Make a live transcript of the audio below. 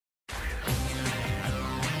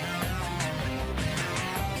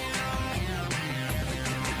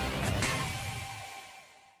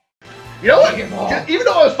You know what? Even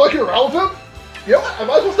though I was fucking around with him, you know what? I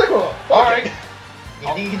might as well stick with him. Alright. You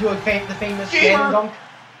think you can do the famous Gamer dunk?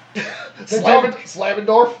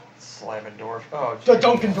 Slamendorf. Slamendorf. Oh, The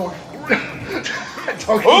Dunkendorf.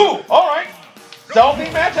 Ooh, alright.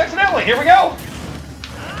 Selfie match accidentally. Here we go.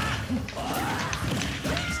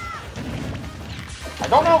 I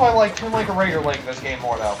don't know if I like Toon Link or regular Link in this game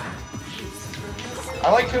more, though.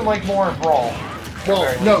 I like Toon Link more in Brawl.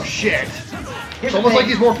 Well, no shit. Here's It's almost like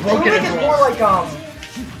he's more broken. Toon Link is more like,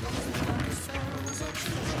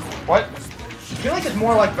 What? Toon Link is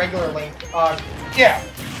more like regular Link. Yeah.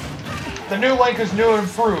 The new Link is new and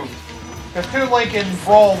improved. Because Toon Link in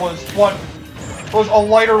Brawl was a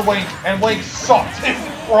lighter Link, and Link sucked in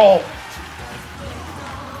Brawl.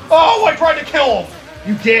 Oh, I tried to kill him!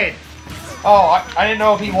 You did. Oh, I didn't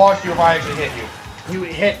know if he watched you or if I actually hit you. You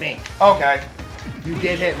hit me. Okay. You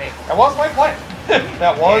did hit me. That was my plan.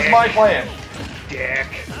 That was my plan. Dick.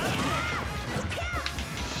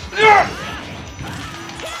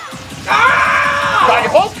 Ah! Got you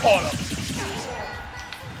both caught him.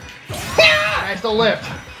 I still lived.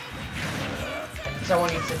 Someone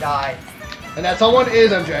needs to die. And that someone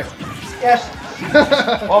is MJ. Yes.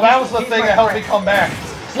 Well, that was the thing that helped me come back.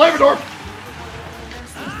 Slamendorf!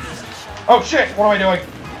 Oh shit, what am I doing?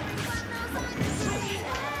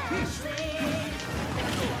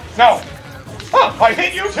 No! Huh, I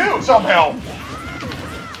hit you too, somehow!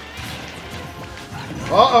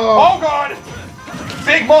 Uh-oh. Oh god!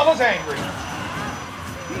 Big Mama's angry.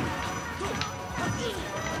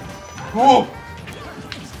 Ooh.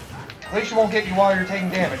 At least she won't get you while you're taking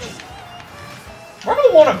damage. Remember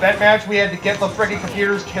the one event match we had to get the freaking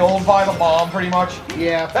computers killed by the bomb, pretty much?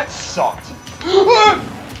 Yeah. That sucked.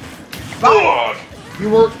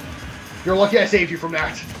 You're lucky I saved you from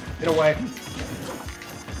that, in a way. I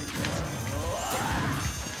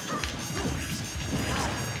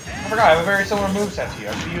forgot, I have a very similar moveset to you.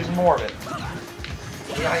 I should be using more of it.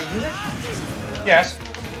 You know how you use it? Yes.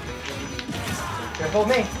 Should've told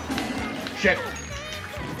me. Shit.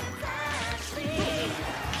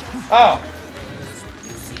 Oh.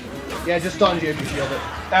 Yeah, just stuns you if you shield it.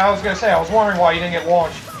 I was gonna say, I was wondering why you didn't get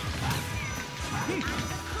launched.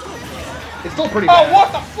 It's still pretty Oh, bad.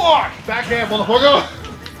 what the fuck? Backhand, motherfucker!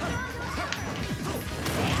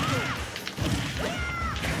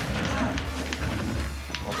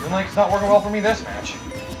 Well, Toon Link's not working well for me this match.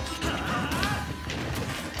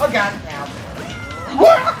 Oh god, now.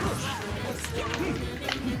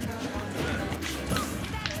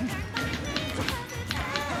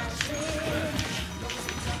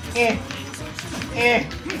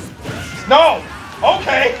 No!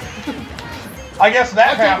 Okay! I guess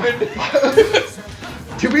that happened.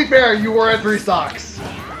 To be fair, you were at 3 stocks.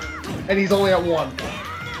 And he's only at 1.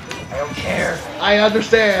 I don't care. I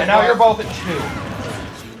understand. And now you're both at 2.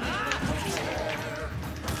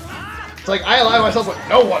 It's like, I ally myself with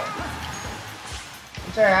no one.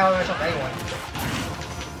 I'm sorry, I don't myself to anyone.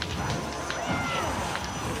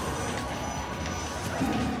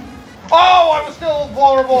 Oh, I was still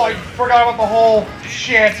vulnerable. I forgot about the whole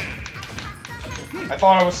shit. I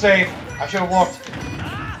thought I was safe. I should have looked.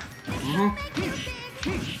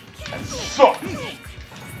 That sucked.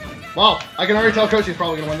 Well, I can already tell Koshy's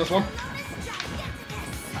probably going to win this one.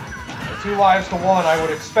 2 lives to 1, I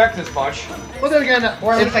would expect as much. But then again,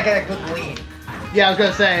 Or at least I get a good lead. yeah, I was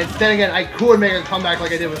going to say, then again, I could make a comeback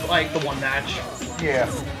like I did with, like, the one match. Yeah.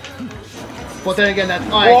 But then again, that's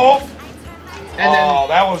like... Whoa! And then, Oh,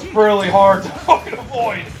 that was really hard to fucking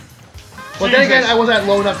avoid. but then again, I wasn't at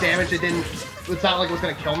low enough damage, it didn't... It's not like it was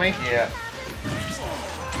going to kill me. Yeah.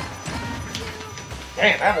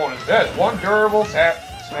 Damn, that one is dead. One durable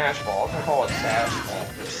smash ball. I'm gonna call it sash ball.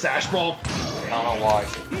 Sash ball. I don't know why.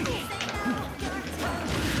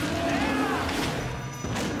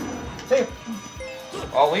 See?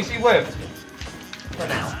 Well, at least he lived. For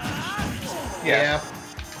now. Yes.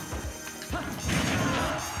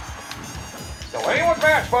 So anyone's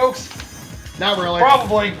match, folks. Not really.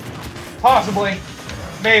 Probably. Possibly.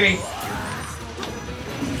 Maybe.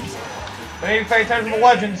 But maybe pay attention to the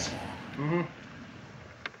legends. Mm-hmm.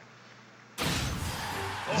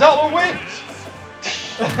 Zelda wins!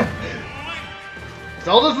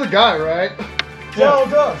 Zelda's the guy, right?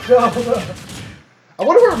 Zelda! Zelda! I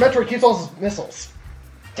wonder where Metroid keeps all his missiles.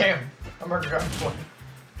 Damn. I'm murder gun one.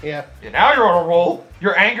 Yeah. Yeah, now you're on a roll.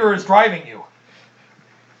 Your anger is driving you.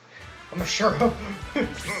 I'm a sheriff.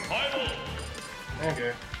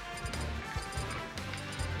 Okay.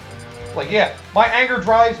 Like, yeah, my anger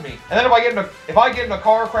drives me. And then if I get in a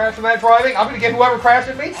car crash from that driving, I'm gonna get whoever crashed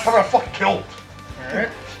at me, I'm gonna fucking kill him. Alright.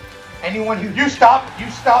 Anyone who... You stop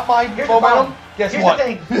my Here's the momentum, problem. guess Here's what? the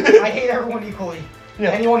thing. I hate everyone equally.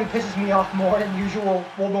 Anyone who pisses me off more than usual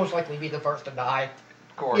will most likely be the first to die.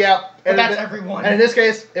 Of course. Yeah. But that's everyone. And in this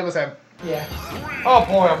case, it was him. Yeah. Oh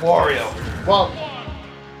boy, I'm Wario. Well,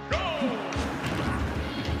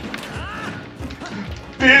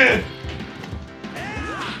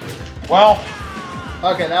 Well.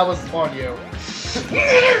 okay, that was on you.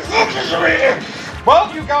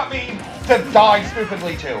 Well, you got me to die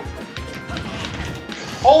stupidly too.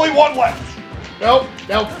 Only one left. Nope,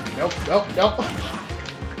 nope, nope, nope, nope.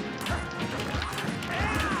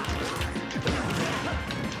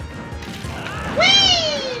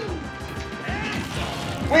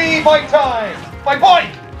 Wee bike time! My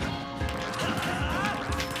bike!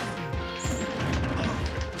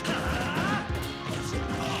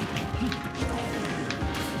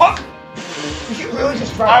 Oh! Did you really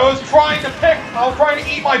just try? I was trying to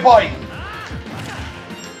eat my bike.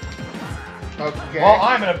 Okay. Well,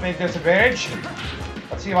 I'm at a big disadvantage.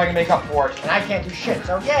 Let's see if I can make up for it. And I can't do shit,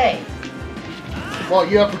 so yay! Well,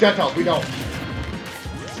 you have projectiles, we don't.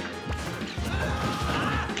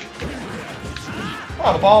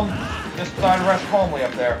 Oh, the bomb just decided to rest calmly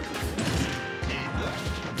up there.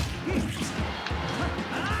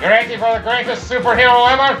 You ready for the greatest superhero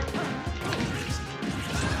ever?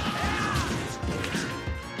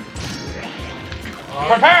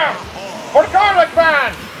 Prepare for the garlic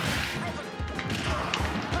man!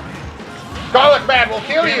 Garlic man will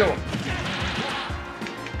kill you!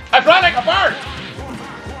 I fly like a bird!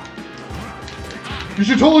 You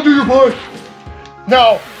should totally do your part.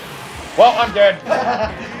 No! Well, I'm dead.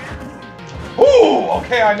 Ooh!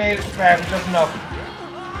 Okay, I made it back just enough.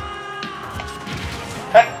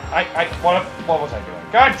 What was I doing?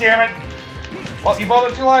 God damn it! Well, you both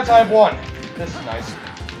have 2 lives, I have 1. This is nice.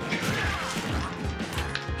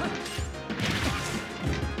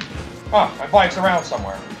 Oh, my bike's around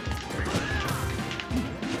somewhere.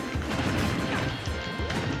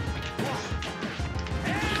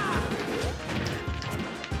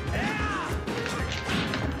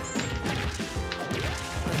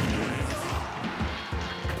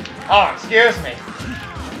 Oh, excuse me.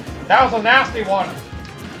 That was a nasty one.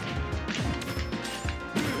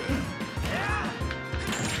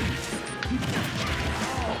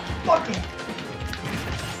 Fucking.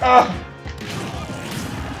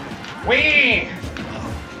 Wee!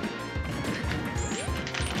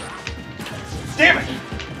 Damn it!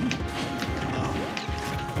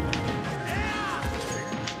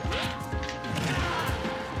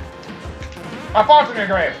 I fought in your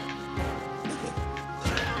grave.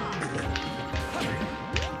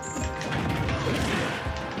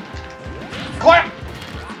 Clap!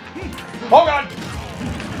 Oh god!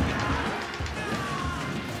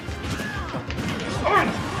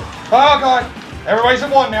 Oh god! Everybody's in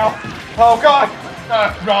 1 now. Oh god!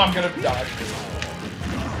 No, I'm gonna die.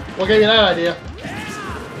 What gave you that idea?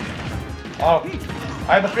 Oh,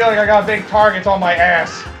 I have the feeling I got big targets on my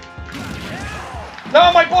ass.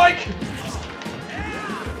 No, my bike!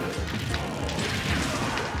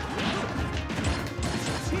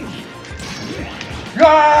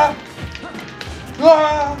 Ah!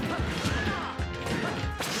 Ah!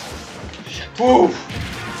 Oof!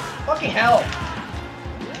 Fucking hell.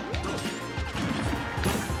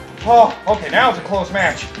 Oh, okay, now it's a close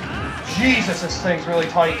match. Jesus, this thing's really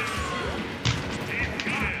tight.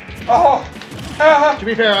 Oh! Ah! To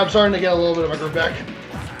be fair, I'm starting to get a little bit of my groove back.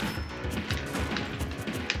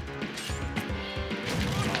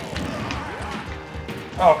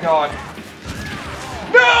 Oh god.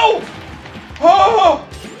 No! Oh!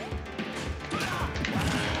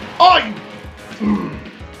 Oh, you...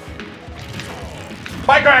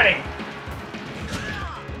 Bike riding!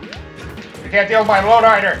 You can't deal with my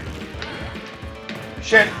lowrider.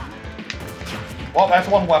 Shit. Well, that's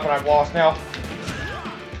one weapon I've lost now.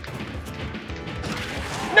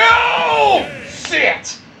 No!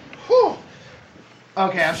 Shit! Whew.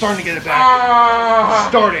 Okay, I'm starting to get it back.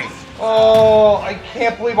 Starting. Oh, I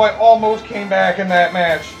can't believe I almost came back in that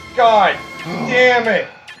match. God damn it.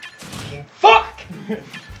 Fuck!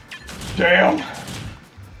 Damn.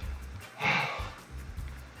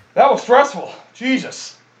 That was stressful.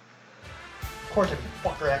 Jesus. Of course, if you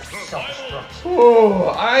fucker actually self-destructs. Ooh,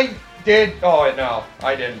 I did. Oh, no,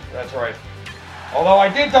 I didn't. That's right. Although I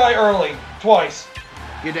did die early, twice.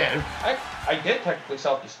 You did. I did technically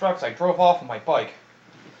self-destruct. I drove off on my bike.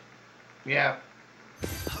 Yeah.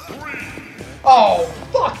 Oh,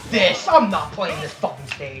 fuck this! I'm not playing this fucking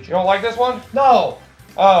stage. You don't like this one? No.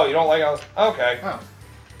 Oh, you don't like it? Okay. Oh.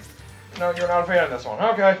 No, you're not a fan of this one.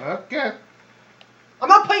 Okay. Okay. I'm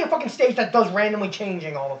not playing a fucking stage that does randomly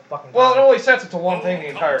changing all the fucking time. Well, it only sets it to one thing the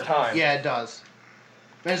entire time. Yeah, it does.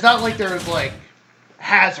 And it's not like there's, like,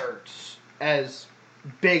 hazards as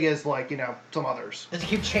big as, like, you know, some others. Does it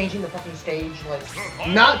keep changing the fucking stage? Like,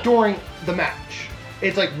 Not during the match.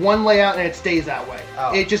 It's like one layout and it stays that way.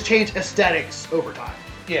 Oh. It just changed aesthetics over time.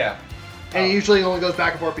 Yeah. And it usually only goes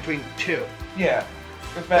back and forth between 2. Yeah.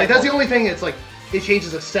 Like, that's the only thing. It's like it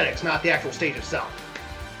changes aesthetics, not the actual stage itself.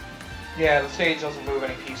 Yeah, the stage doesn't move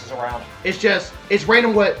any pieces around. It's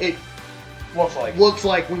random what it Looks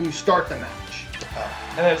like when you start the match.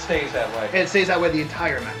 And then it stays that way. And it stays that way the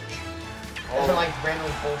entire match. it's been like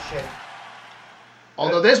randomly bullshit.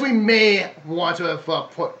 Although this we may want to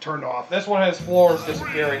have turned off. This one has floors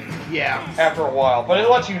disappearing Yeah. after a while, but it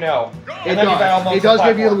lets you know. It does. It does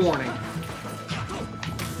give you the warning.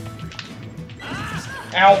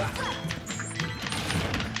 Ow.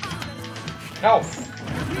 No.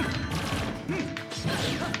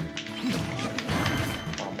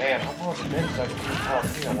 Oh man, how long has it been since I've used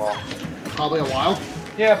PvP in a while? Probably a while.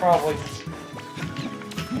 Yeah, probably.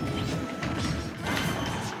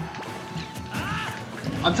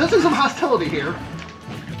 I'm sensing some hostility here.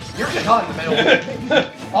 You're just caught in the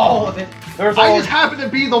middle. All of it. There's I always, just happen to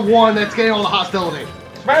be the one that's getting all the hostility.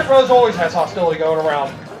 Smash Bros. Always has hostility going around.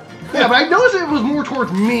 Yeah, but I noticed it was more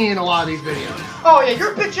towards me in a lot of these videos. Oh yeah,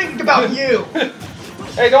 you're bitching about you.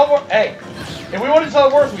 Hey, don't worry. Hey, if we wanted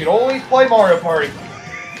something worse, we'd always play Mario Party.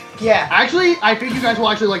 Yeah. Actually, I think you guys will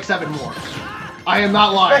actually like 7 more. I am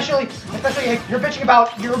not lying. Especially if you're bitching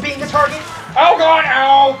about you being the target. Oh god,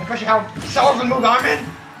 ow! Especially how Sullivan moved on in.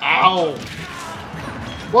 Ow.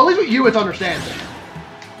 Well, at least with you, it's understandable.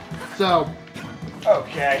 So.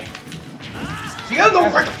 Okay. So you have no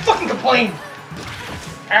right to fucking complain.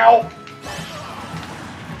 Ow!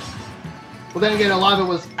 Well, then again, a lot of it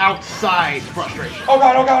was outside frustration. Oh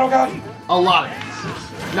god, oh god, oh god! A lot of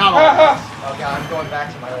it. Not all of Ah, Oh god, I'm going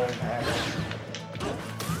back to my old habit.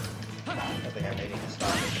 I think I'm waiting to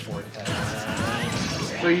stop before it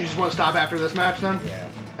it. So you just want to stop after this match, then? Yeah.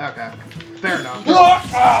 Okay. Fair enough.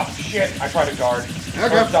 Oh, shit. I tried to guard. Okay.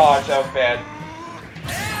 Or dodge, that was bad.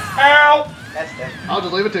 Ow! That's it. I'll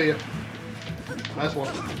just leave it to you. Nice one.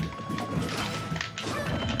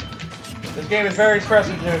 This game is very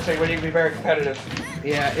stressing to when you can be very competitive.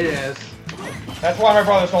 Yeah, it is. That's why my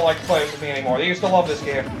brothers don't like to play this with me anymore. They used to love this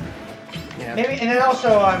game. Yeah. Maybe, and then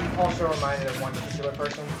also, I'm also reminded of one particular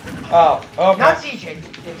person. Oh, okay. Not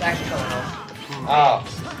CJ, it's actually someone else.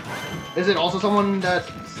 Oh. Is it also someone that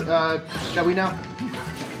we know?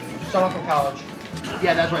 Someone from college.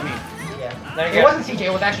 Yeah, that's what I mean. Yeah. Then It again- wasn't CJ,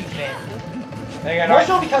 it was actually Finn. Then again, More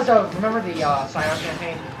so because of, remember the Scion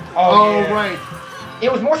campaign? Oh, yeah. Right.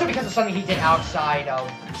 It was more so because of something he did outside of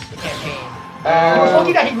the campaign. He Oh. was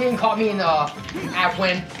lucky that he didn't caught me in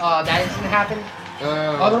when that incident happened. Oh.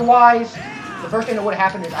 Otherwise, the first thing that would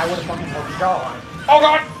have happened is I would have fucking broke his jawline. Oh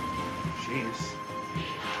god! Jeez.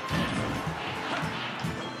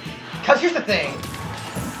 Because here's the thing.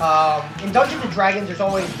 In Dungeons & Dragons, there's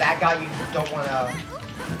always that guy you don't want to...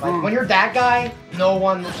 Like, when you're that guy, no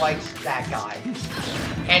one likes that guy.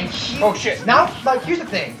 And he... Oh, shit. Now, like, here's the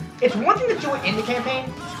thing. It's one thing to do it in the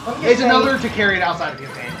campaign. Let me just It's say- another to carry it outside the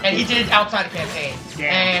campaign. And he did it outside the campaign.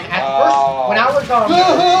 Damn. And at first, when I was...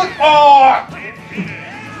 Oh!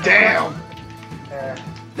 Damn. uh,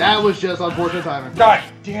 That was just unfortunate timing. God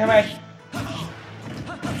damn it!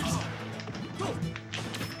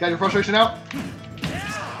 Got your frustration out?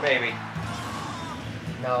 Maybe.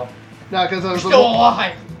 no. No, because I You're was still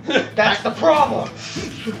alive! That's the problem!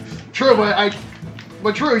 True,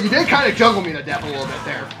 but true, you did kind of juggle me to death a little bit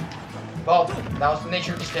there. Well, that was the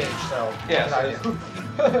nature of the stage, so... Yes, what it could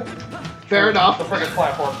I do? Fair enough. The friggin'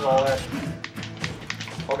 platforms and all that.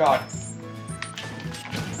 Oh god.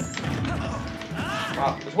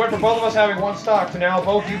 Wow, this went from both of us having 1 stock to now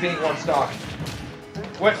both you being 1 stock.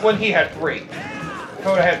 When he had 3.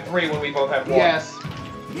 Coda had 3 when we both had 1. Yes.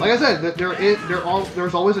 Like I said,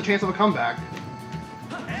 there's always a chance of a comeback.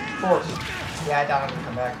 Of course. Yeah, I doubt I'm gonna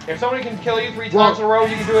come back. If somebody can kill you 3 times in a row,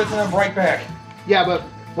 you can do it to them right back. Yeah, but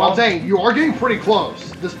what I'm saying, you are getting pretty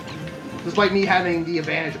close. Despite me having the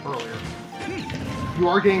advantage earlier. You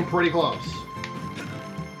are getting pretty close.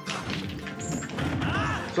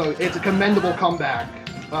 So it's a commendable comeback,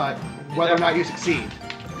 whether or not you succeed.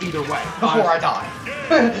 Either way. Before I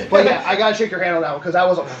die. But yeah, I gotta shake your hand on that one, because that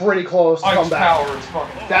was a pretty close Ice comeback. power is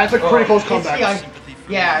fucking... That's a pretty close comeback.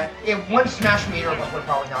 Yeah, one Smash Meter would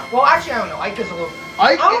probably not. Well, actually, I don't know. Ike is a little...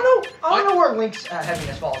 I I don't know where Link's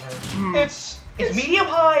heaviness falls in. It's medium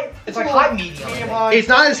high. It's like a little high medium. medium I high. think. It's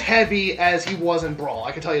not as heavy as he was in Brawl,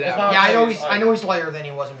 I can tell you that. It's not- Yeah, I know Like- he's lighter than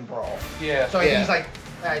he was in Brawl. Yeah. So Yeah. he's like,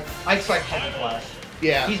 Ike's like heavy plus.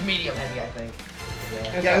 Yeah. He's medium heavy, I think.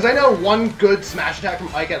 Yeah, because I know one good smash attack from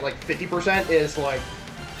Ike at like 50% is like,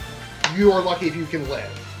 you are lucky if you can live.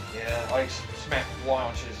 Yeah, like smack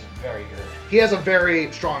launch is very good. He has a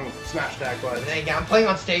very strong smash attack, but... And then again, I'm playing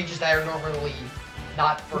on stages that are normally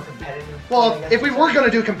not for competitive. Well, play, if we were going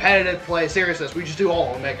to do competitive play seriousness, we just do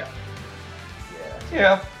all Omega.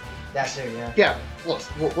 Yeah. That's it, yeah. Yeah, look,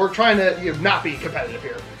 we're trying to not be competitive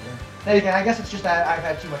here. Then again, I guess it's just that I've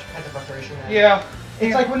had too much pent-up frustration. Yeah.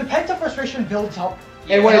 It's like when the pent-up frustration builds up,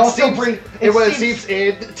 And when it seeps seeps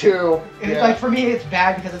into... It's like, for me, it's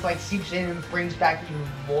bad because it's like seeps in and brings back even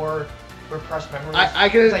more repressed memories. I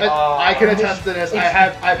can like, I can attest to this.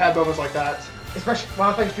 I've had moments like that. Especially when I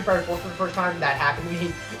was playing Street Fighter 4 for the first time, that happened to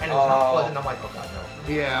me, and it was not pleasant. I'm like, oh god,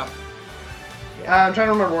 no. Yeah. I'm trying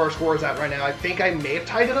to remember where our score is at right now. I think I may have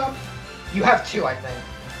tied it up. You have 2, I think.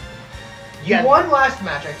 You Yeah. won last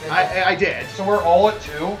match, I think. I did. So we're all at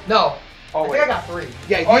 2? No. Oh, I wait. think I got 3.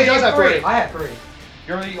 Yeah, Oh, he you does have have 3. I had 3.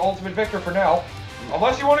 You're the ultimate victor for now.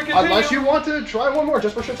 Unless you want to continue. Unless you want to try one more,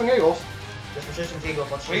 just for shits and giggles. Just for shits and giggles,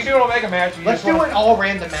 let's Well, you do an Omega match. let's do an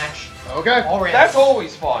all-random match. Okay. All random. That's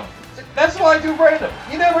always fun. That's why I do random.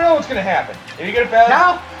 You never know what's gonna happen. If you get a bad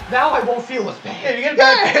Now I won't feel as if bad. you get a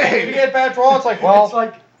bad if you get a bad draw, it's like, well, It's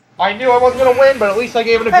like, I knew I wasn't gonna win, but at least I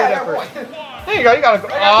gave it a good hey, I got effort. one. There you go. You gotta go.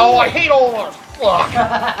 Oh, I hate all of Fuck.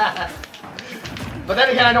 But then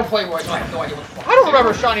again, I don't play Roy, so I have no idea what the fuck. I don't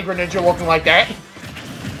remember Shiny Greninja looking like that.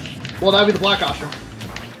 Well, that'd be the black costume,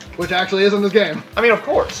 which actually is in this game. I mean, of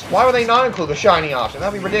course. Why would they not include the shiny option?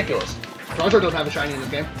 That'd be ridiculous. Charizard doesn't have a shiny in this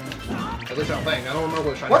game. At least I don't think. I don't remember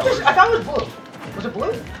what shiny What's color this? is. I thought it was blue. Was it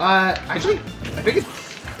blue? Actually, I think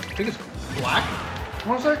it's black. I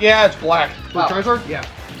want to say. Yeah, it's black. With Charizard? Yeah.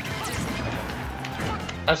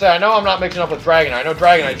 I said, I know I'm not mixing up with Dragonite. I know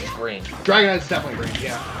Dragonite's just green. Dragonite's definitely green.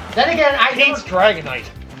 Yeah. Then again, I Hates Dragonite.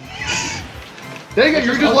 Then again,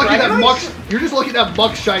 you're just Oh, lucky that Dragonite? Muck's. You're just lucky that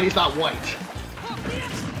Muck's shiny's not white.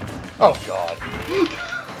 Oh, God.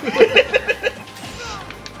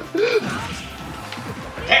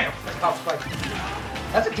 Damn.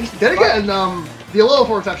 That's a decent. Then fight. again, the yellow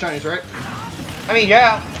forms have shinies, right? I mean,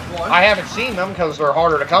 yeah. One. I haven't seen them because they're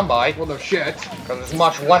harder to come by. Well, no shit. Because there's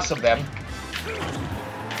much less of them.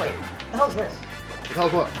 Wait, what the hell is this? What the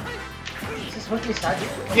hell's what? Is this supposed to be side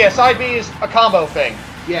view? Yeah, side B is a combo thing.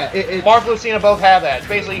 Yeah, it's Marth and Lucina both have that. It's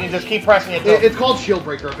basically you can just keep pressing it. it's called Shield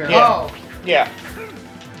Breaker apparently. Yeah. Oh. Yeah.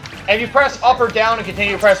 And if you press up or down and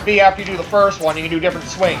continue to press B after you do the first one, you can do different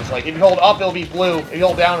swings. Like, if you hold up, it'll be blue. If you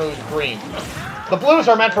hold down, it'll be green. The blues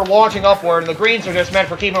are meant for launching upward, and the greens are just meant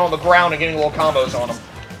for keeping on the ground and getting little combos on them.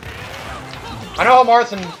 I know how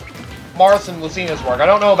Marth's and Lucina's work. I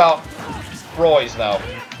don't know about Roy's, though.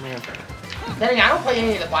 Then again, I don't play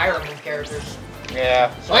any of the fire move characters.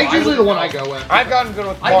 Yeah. So Ike's usually the one I wouldn't go with. I've gotten good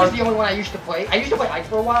with know. Ike is Marth. the only one I used to play. I used to play Ike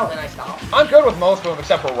for a while, then I stopped. I'm good with most of them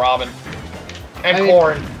except for Robin. And I mean-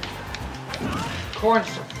 Corrin.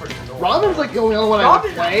 Corn's so pretty annoying. Robin's like the only other one I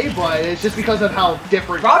would play, but it's just because of how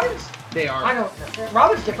different Robin's. they are. I know.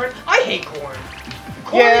 Robin's different. I hate Corn.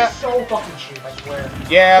 Corn Yeah. is so fucking cheap, I swear.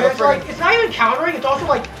 Yeah, the it's like, friggin' it's not even countering, it's also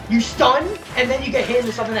like, you stun, and then you get hit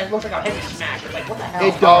into something that looks like a heavy smash. It's like, what the hell?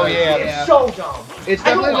 It does, Oh, yeah. It's so dumb. It's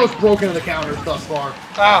I don't definitely the like most broken of the counters thus far.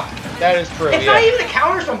 Ah, that is true, It's yeah. not even a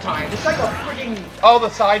counter sometimes. It's like a freaking... Oh, the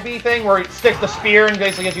side B thing where it sticks the spear and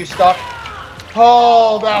basically gets you stuck.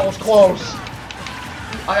 Oh, that was close.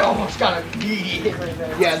 I almost got a meaty hit right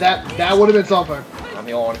there. Yeah, that would have been something. I'm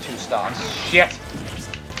the only one with 2 stocks. Shit.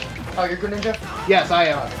 Oh, you're good, Ninja? Yes, I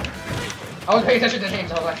am. I was paying attention to the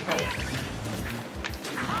names, I was like, oh.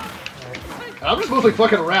 I'm just mostly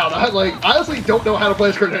fucking around. I honestly don't know how to play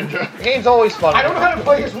as Greninja. The game's always fun. I don't know how to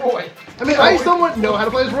play as Roy. I mean, I somewhat know how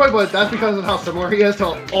to play as Roy, but that's because of how similar he is to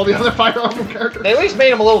all the other Fire Emblem characters. They at least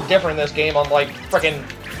made him a little different in this game, unlike frickin'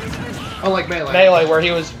 Unlike Melee. Melee, where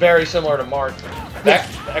he was very similar to Marth.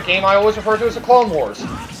 That game I always refer to as the Clone Wars.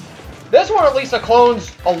 This one, at least, the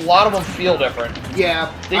clones, a lot of them feel different.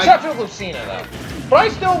 Yeah. The exception of Lucina, though. But I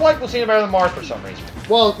still like Lucina better than Marth for some reason.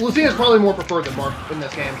 Well, Lucina's probably more preferred than Marth in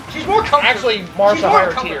this game. She's more comfort. Actually, Marth's She's a more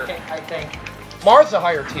higher comfort tier. tank, I think. Marth's a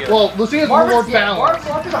higher tier. Well, Lucina's more balanced.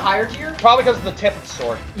 Marth is a higher tier. Probably because of the tip of the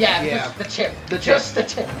sword. Yeah, Yeah. just the tip. The tip. Just the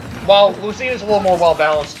tip. While Lucina's a little more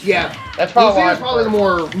well-balanced. Yeah. That's probably why I Lucina's probably the prefer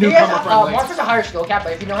more He has newcomer friendly. Marth has a higher skill cap,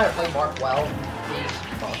 but if you know how to play Marth well,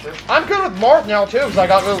 he's monster. I'm good with Marth now, too, because I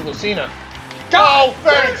got rid of Lucina. Oh,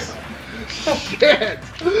 thanks! Shit!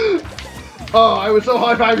 Oh, I would so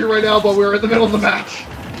high-five you right now, but we were in the middle of the match.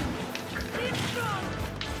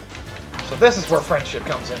 So this is where friendship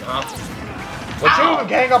comes in, huh? When Ow. two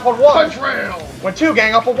gang up on one. Punch rail! When 2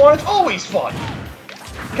 gang up on 1, it's always fun.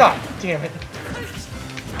 God damn it.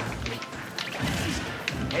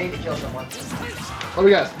 I need to kill someone. Let me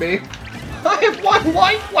guess, me? I have 1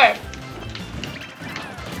 life left.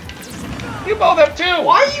 You both have 2.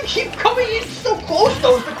 Why do you keep coming in so close,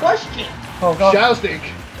 though, is the question. Oh, God. Shadow Sneak.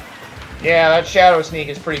 Yeah, that Shadow Sneak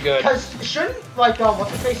is pretty good. Because shouldn't, like,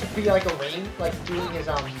 what's his face be like a rain? Like, doing his,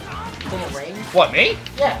 thing of rain? What, me?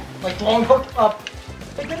 Yeah. Like, throwing hook up.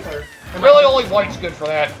 Really, only White's good for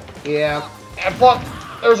that. Yeah. And plus,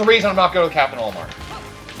 there's a reason I'm not good with Captain Olimar.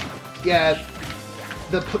 Yeah.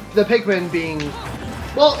 The Pikmin being...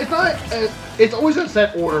 Well, it's not... it's always in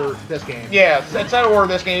set order, this game. Yeah, it's out of order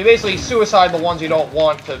this game. You basically suicide the ones you don't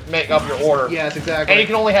want to make up your order. Yes, exactly. And you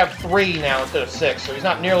can only have 3 now instead of 6, so he's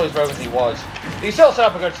not nearly as broken as he was. But you still set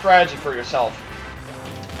up a good strategy for yourself.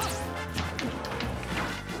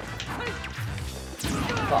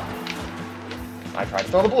 Fuck. I tried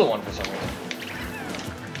to throw the blue one for some reason.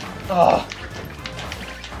 Ugh.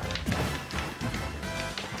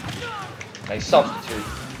 Nice substitute.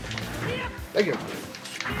 Thank you.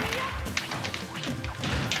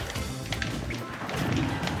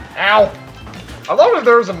 Ow! I love if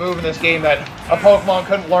there was a move in this game that a Pokemon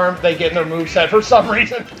couldn't learn if they get in their moveset for some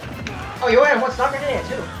reason. Oh, you only have 1 Stock Grenade,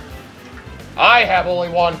 too. I have only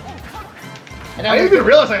 1. And I didn't even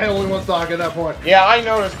realize I had only 1 stock at that point. Yeah, I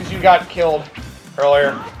noticed because you got killed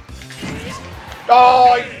earlier.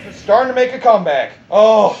 Oh, you're starting to make a comeback.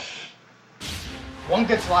 Oh. 1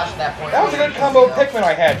 good slash at that point. That was a good combo of Pikmin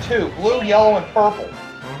I had, too. Blue, yellow, and purple.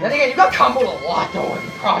 Then again, you got comboed a lot, though, in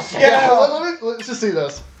the process. Yeah. Let's just see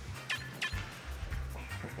this.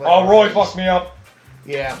 Oh, Roy fucked me up.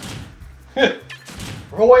 Yeah.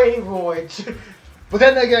 Roy. But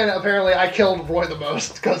then again, apparently I killed Roy the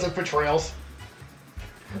most because of betrayals.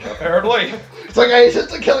 Apparently. It's like, I just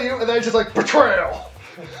to kill you, and then it's just like, betrayal!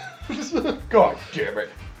 God damn it.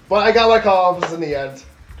 But I got my combs in the end.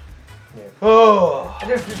 Yeah. Oh.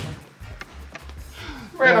 Nice.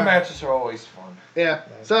 Random matches are always fun. Yeah,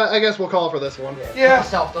 so I guess we'll call it for this one. Yeah.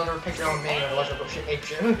 Yourself, don't ever pick your own main unless you go shit ape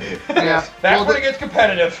shit. Yeah. That's when it gets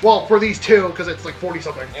competitive. Well, for these 2, because it's like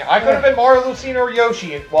 40-something. Yeah, I could have been Mario, Lucina, or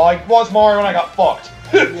Yoshi. Well, I was Mario and I got fucked.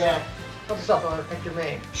 Yeah. Tell yourself, don't ever pick your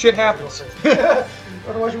main. Shit happens.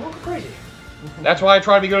 Otherwise, you will go crazy. That's why I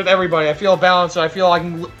try to be good with everybody. I feel balanced. I feel I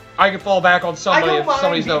can fall back on somebody if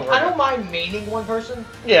somebody's not I don't mind maining one person.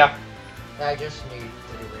 Yeah. I just need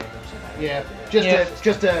to do randoms. Yeah,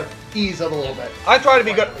 just to ease up a little bit. I try to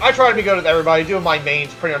be good. I try to be good with everybody. Doing my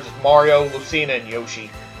mains pretty much just Mario, Lucina, and Yoshi.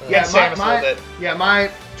 Yeah, and Samus a little bit. Yeah, my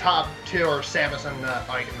top 2 are Samus and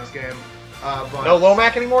Ike in this game. But No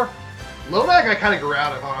Lomac anymore? Lomac I kind of grew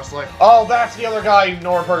out of, honestly. Oh, that's the other guy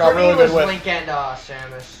Norberg got really good with. Link and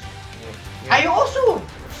Samus. Yeah. I also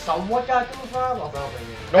somewhat got good with Rob, although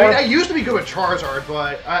maybe. I mean, I used to be good with Charizard,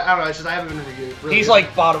 but I don't know, it's just I haven't been really He's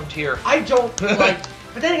like bottom tier. I don't like,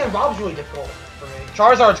 but then again, Rob's really difficult for me.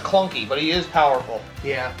 Charizard's clunky, but he is powerful.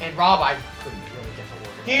 Yeah. And Rob, I couldn't really get to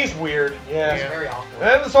work with. He's weird. Yeah. He's very awkward.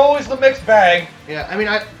 And there's always the mixed bag. Yeah, I mean,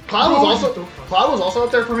 Cloud was also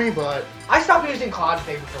up there for me, but I stopped using Cloud's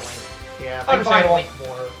favorite for Link. yeah, I find Understandable. Link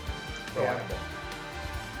more. Yeah.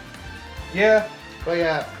 Yeah. But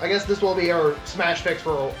yeah, I guess this will be our Smash fix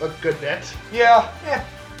for a good bit. Yeah. Yeah.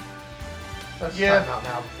 Let's time out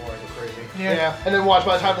now before I go crazy. Yeah. And then watch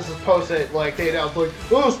by the time this is posted, like they announced like,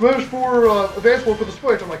 oh, Smash 4 Advanced War for the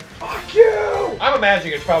Switch. I'm like, fuck you! I'm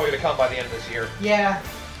imagining it's probably gonna come by the end of this year. Yeah.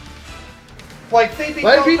 Like they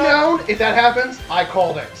Let it be known, if that happens, I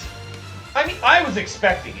called it. I mean, I was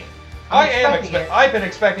expecting it. I've been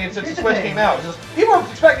expecting it since Here's the the Switch thing. came out. It's just, people were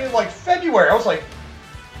expecting it like February. I was like,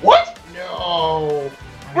 what? No.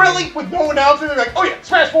 Really? With no announcement? They're like, oh yeah,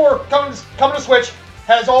 Smash 4 coming to Switch.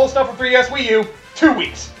 Has all the stuff for 3DS, Wii U. 2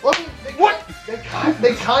 weeks. Well, What?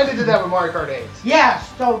 They kind of did that with Mario Kart 8. Yeah,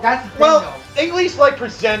 so that's the thing, Well, though. at least like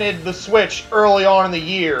presented the Switch early on in the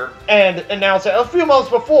year and announced it a few months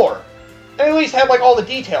before. And at least had like all the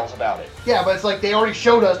details about it. Yeah, but it's like they already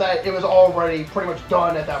showed us that it was already pretty much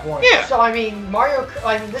done at that point. Yeah. So, I mean,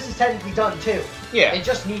 this is technically done, too. Yeah. They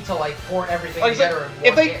just need to, like, port everything Like I said, together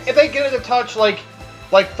in one if they get it to touch like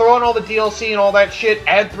throw in all the DLC and all that shit,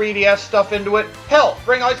 add 3DS stuff into it, hell,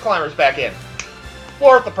 bring Ice Climbers back in.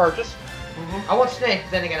 Worth the purchase. I want Snake,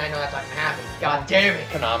 but then again, I know that's not gonna happen. God damn it.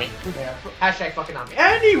 Konami. Yeah. Hashtag fucking Konami.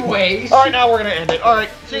 Anyways. Alright, now we're gonna end it. Alright,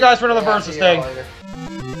 see you guys for another Yeah, Versus see y'all thing. later.